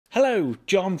Hello,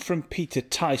 John from Peter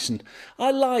Tyson. I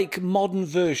like modern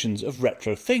versions of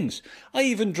retro things. I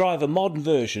even drive a modern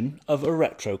version of a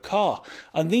retro car,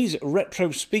 and these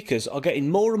retro speakers are getting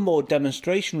more and more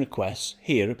demonstration requests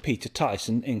here at Peter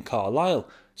Tyson in Carlisle.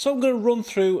 So I'm going to run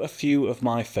through a few of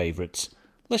my favourites.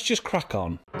 Let's just crack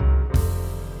on.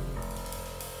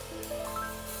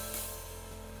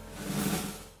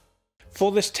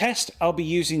 For this test, I'll be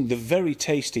using the very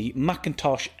tasty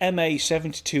McIntosh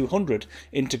MA7200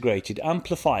 integrated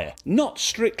amplifier. Not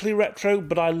strictly retro,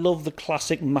 but I love the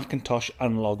classic McIntosh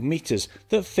analog meters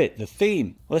that fit the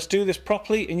theme. Let's do this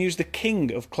properly and use the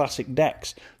king of classic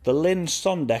decks, the Linn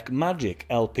Sondek Majik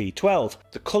LP12.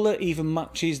 The colour even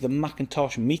matches the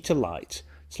McIntosh meter light.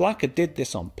 It's like I did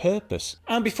this on purpose.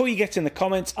 And before you get in the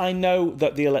comments, I know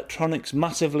that the electronics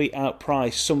massively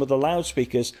outprice some of the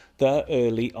loudspeakers that are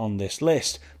early on this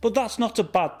list, but that's not a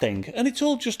bad thing, and it's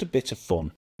all just a bit of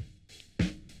fun.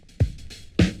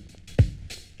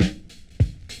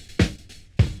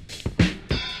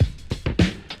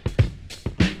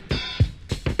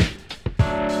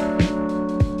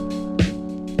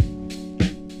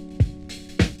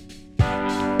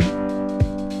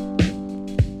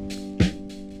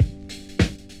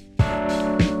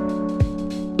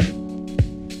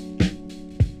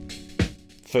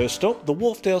 First up, the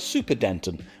Wharfedale Super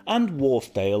Denton and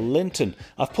Wharfedale Linton.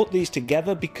 I've put these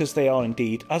together because they are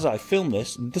indeed, as I film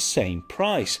this, the same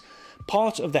price.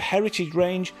 Part of the heritage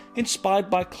range inspired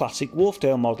by classic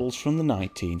Wharfedale models from the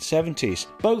 1970s.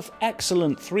 Both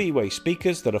excellent three-way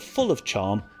speakers that are full of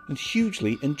charm and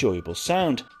hugely enjoyable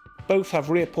sound. Both have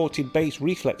rear-ported bass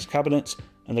reflex cabinets,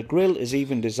 and the grille is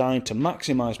even designed to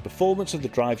maximise performance of the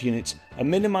drive units and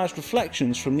minimise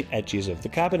reflections from the edges of the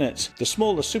cabinets. The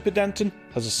smaller Super Denton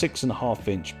has a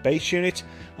 6.5-inch bass unit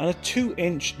and a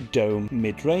 2-inch dome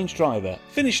mid-range driver,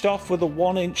 finished off with a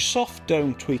 1-inch soft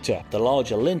dome tweeter. The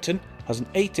larger Linton has an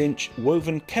 8-inch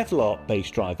woven Kevlar bass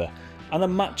driver and a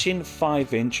matching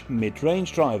 5-inch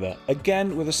mid-range driver,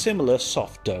 again with a similar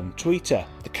soft dome tweeter.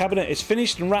 The cabinet is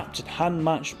finished and wrapped in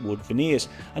hand-matched wood veneers,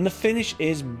 and the finish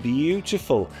is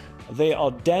beautiful. They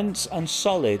are dense and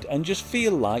solid and just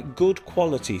feel like good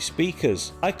quality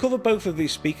speakers. I cover both of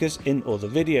these speakers in other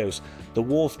videos, the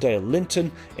Wharfedale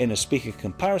Linton in a speaker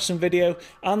comparison video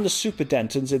and the Super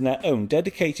Dentons in their own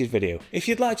dedicated video. If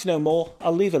you'd like to know more,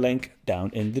 I'll leave a link down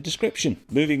in the description.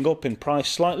 Moving up in price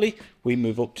slightly, we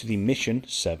move up to the Mission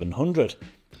 700.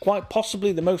 Quite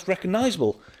possibly the most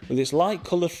recognisable, with its light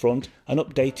coloured front and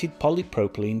updated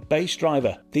polypropylene bass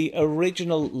driver. The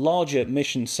original larger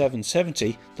Mission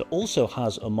 770, that also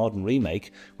has a modern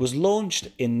remake, was launched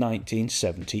in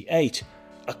 1978.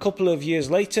 A couple of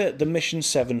years later, the Mission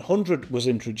 700 was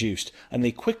introduced, and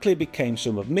they quickly became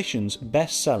some of Mission's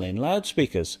best-selling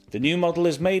loudspeakers. The new model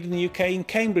is made in the UK in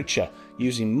Cambridgeshire,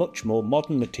 using much more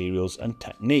modern materials and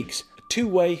techniques.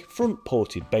 Two-way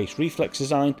front-ported bass reflex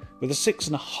design with a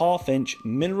 6.5-inch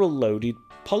mineral-loaded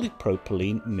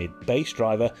polypropylene mid-bass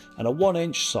driver and a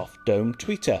 1-inch soft dome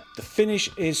tweeter. The finish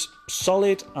is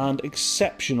solid and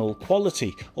exceptional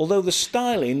quality, although the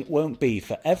styling won't be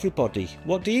for everybody.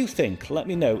 What do you think? Let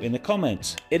me know in the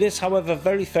comments. It is, however,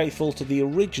 very faithful to the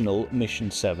original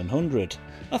Mission 700.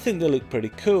 I think they look pretty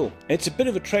cool. It's a bit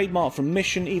of a trademark from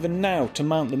Mission even now to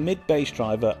mount the mid-bass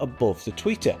driver above the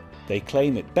tweeter. They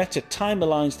claim it better time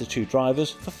aligns the two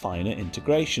drivers for finer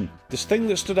integration. The thing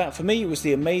that stood out for me was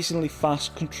the amazingly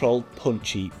fast, controlled,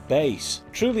 punchy bass.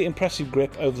 Truly impressive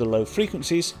grip over the low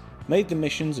frequencies made the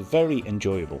missions very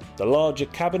enjoyable. The larger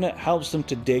cabinet helps them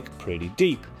to dig pretty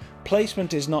deep.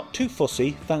 Placement is not too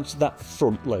fussy thanks to that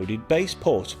front-loaded bass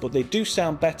port, but they do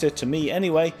sound better to me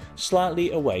anyway,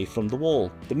 slightly away from the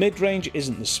wall. The mid-range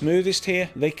isn't the smoothest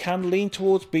here. They can lean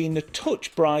towards being a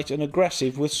touch bright and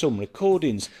aggressive with some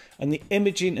recordings, and the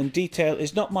imaging and detail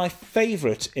is not my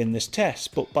favourite in this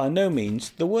test, but by no means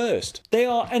the worst. They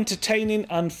are entertaining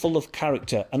and full of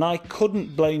character, and I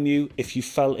couldn't blame you if you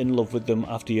fell in love with them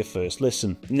after your first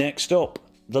listen. Next up,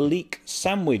 the Leek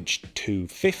Sandwich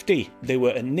 250. They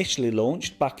were initially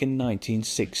launched back in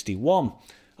 1961,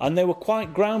 and they were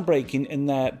quite groundbreaking in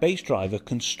their bass driver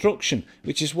construction,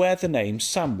 which is where the name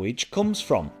Sandwich comes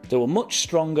from. They were much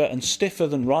stronger and stiffer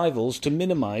than rivals to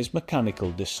minimise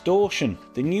mechanical distortion.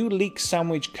 The new Leek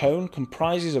Sandwich cone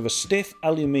comprises of a stiff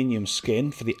aluminium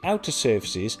skin for the outer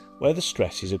surfaces where the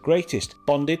stresses are greatest,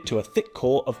 bonded to a thick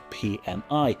core of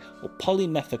PMI, or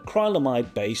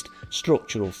polymethacrylamide based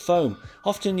structural foam,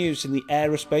 often used in the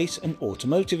aerospace and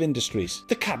automotive industries.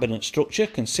 The cabinet structure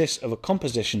consists of a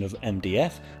composition of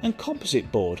MDF and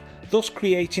composite board, thus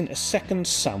creating a second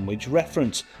sandwich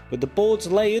reference, with the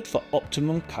boards layered for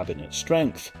optimum cabinet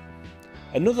strength.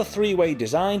 Another three-way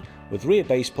design with rear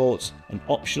bass ports and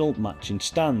optional matching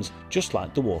stands, just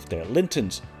like the Wharfedale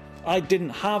Lintons. I didn't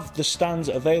have the stands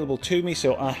available to me,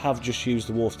 so I have just used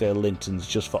the Wharfedale Lintons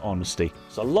just for honesty.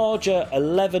 It's a larger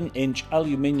 11-inch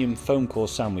aluminium foam core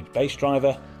sandwich bass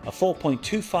driver, a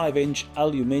 4.25-inch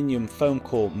aluminium foam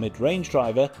core mid-range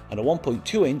driver, and a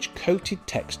 1.2-inch coated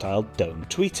textile dome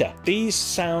tweeter. These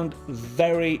sound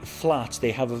very flat.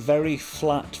 They have a very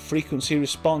flat frequency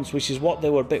response, which is what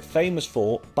they were a bit famous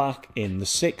for back in the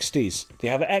 60s. They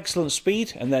have excellent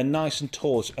speed and they're nice and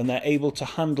taut, and they're able to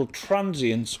handle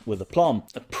transients with aplomb.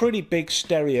 A pretty big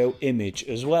stereo image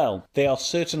as well. They are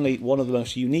certainly one of the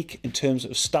most unique in terms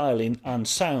of styling and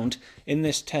sound in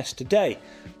this test today.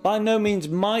 By no means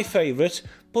my favourite,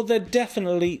 but they're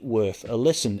definitely worth a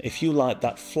listen if you like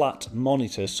that flat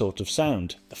monitor sort of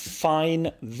sound. The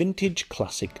Fyne Vintage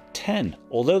Classic 10.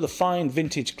 Although the Fyne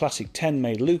Vintage Classic 10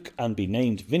 may look and be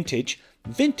named vintage,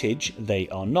 they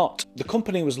are not. The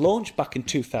company was launched back in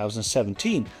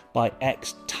 2017 by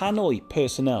ex-Tannoy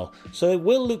personnel, so they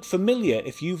will look familiar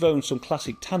if you've owned some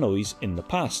classic Tannoys in the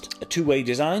past. A two-way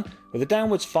design with a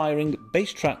downwards firing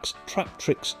Basstrax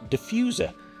Tractrix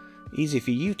diffuser. Easy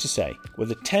for you to say,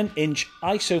 with a 10-inch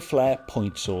IsoFlare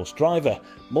point source driver,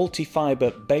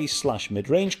 multi-fibre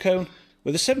bass/mid-range cone,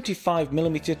 with a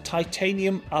 75mm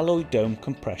titanium alloy dome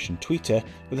compression tweeter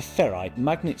with a ferrite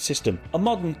magnet system. A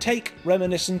modern take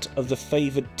reminiscent of the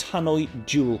favoured Tannoy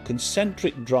dual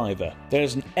concentric driver. There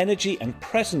is an energy and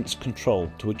presence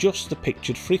control to adjust the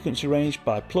pictured frequency range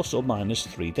by plus or minus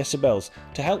 3 decibels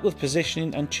to help with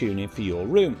positioning and tuning for your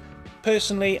room.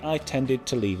 Personally, I tended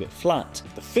to leave it flat.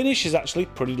 The finish is actually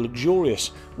pretty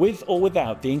luxurious, with or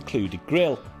without the included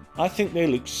grille. I think they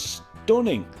look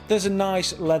stunning. There's a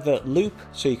nice leather loop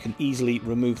so you can easily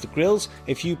remove the grills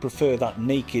if you prefer that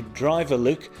naked driver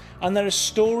look, and there is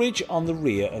storage on the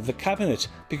rear of the cabinet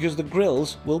because the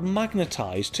grills will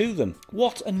magnetise to them.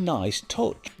 What a nice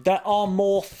touch. There are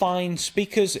more Fyne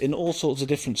speakers in all sorts of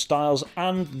different styles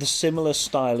and the similar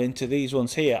styling to these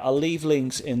ones here. I'll leave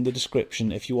links in the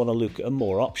description if you want to look at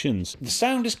more options. The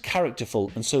sound is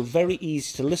characterful and so very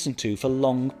easy to listen to for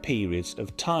long periods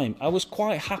of time. I was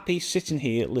quite happy sitting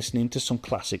here listening to some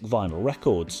classic vinyl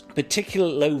records.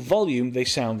 Particularly low volume, they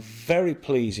sound very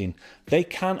pleasing. They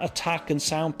can attack and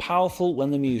sound powerful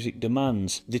when the music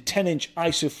demands. The 10-inch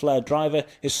IsoFlare driver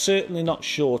is certainly not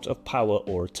short of power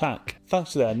or attack,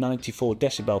 thanks to their 94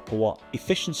 decibel per watt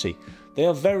efficiency. They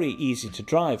are very easy to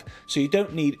drive, so you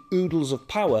don't need oodles of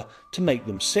power to make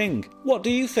them sing. What do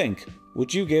you think?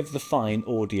 Would you give the Fyne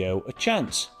audio a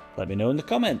chance? Let me know in the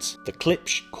comments. The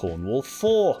Klipsch Cornwall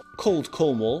IV. Called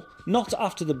Cornwall, not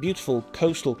after the beautiful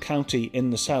coastal county in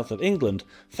the south of England,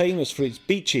 famous for its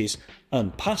beaches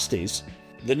and pasties.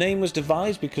 The name was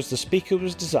devised because the speaker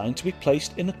was designed to be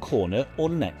placed in a corner or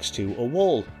next to a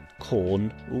wall.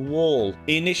 Cornwall.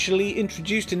 Initially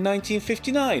introduced in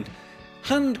 1959.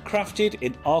 Handcrafted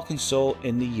in Arkansas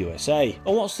in the USA.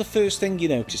 And what's the first thing you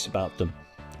notice about them?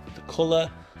 The colour,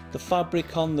 the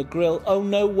fabric on the grille. Oh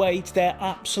no, wait, they're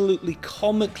absolutely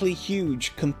comically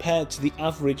huge compared to the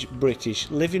average British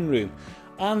living room.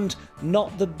 And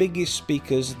not the biggest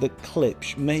speakers that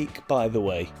Klipsch make, by the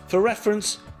way. For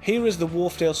reference, here is the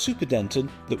Wharfedale Super Denton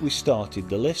that we started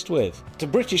the list with. To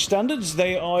British standards,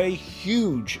 they are a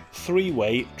huge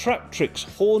three-way Tractrix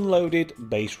horn-loaded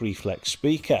bass reflex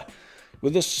speaker,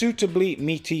 with a suitably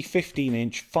meaty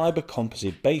 15-inch fibre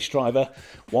composite bass driver,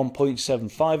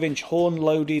 1.75-inch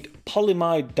horn-loaded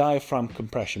polyamide diaphragm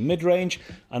compression mid-range,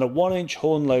 and a 1-inch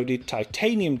horn-loaded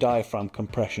titanium diaphragm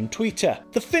compression tweeter.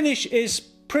 The finish is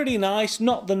pretty nice,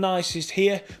 not the nicest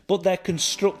here, but they're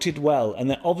constructed well and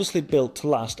they're obviously built to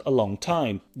last a long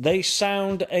time. They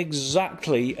sound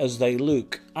exactly as they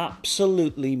look,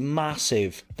 absolutely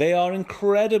massive. They are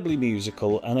incredibly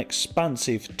musical and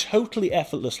expansive, totally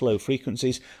effortless low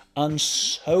frequencies, and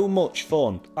so much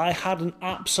fun. I had an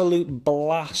absolute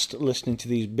blast listening to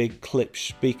these big Klipsch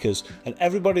speakers, and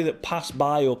everybody that passed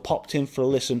by or popped in for a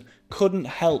listen couldn't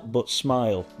help but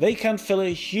smile. They can fill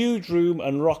a huge room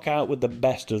and rock out with the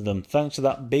best of them thanks to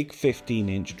that big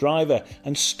 15-inch driver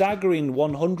and staggering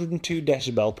 102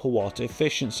 decibel per watt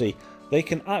efficiency. They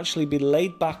can actually be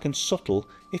laid back and subtle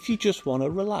if you just want to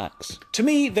relax. To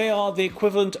me, they are the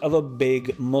equivalent of a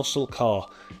big muscle car.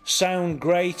 Sound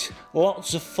great,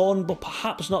 lots of fun, but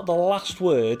perhaps not the last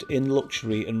word in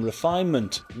luxury and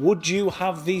refinement. Would you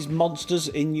have these monsters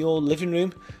in your living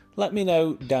room? Let me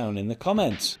know down in the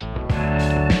comments.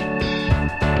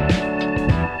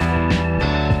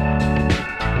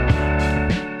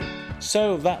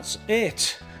 So that's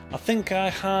it. I think I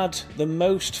had the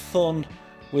most fun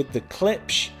with the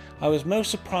Klipsch. I was most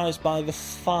surprised by the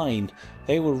Fyne.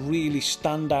 They will really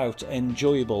stand out,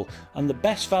 enjoyable. And the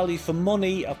best value for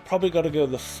money, I've probably got to go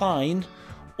the Fyne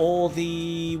or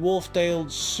the Wharfedale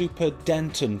Super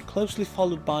Denton, closely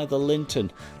followed by the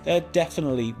Linton. They're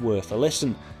definitely worth a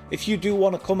listen. If you do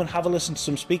want to come and have a listen to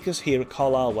some speakers here at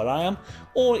Carlisle where I am,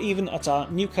 or even at our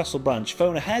Newcastle branch,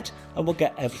 phone ahead and we'll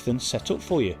get everything set up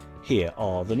for you. Here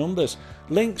are the numbers.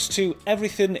 Links to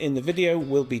everything in the video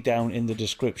will be down in the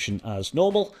description as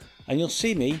normal, and you'll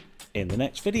see me in the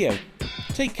next video.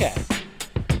 Take care.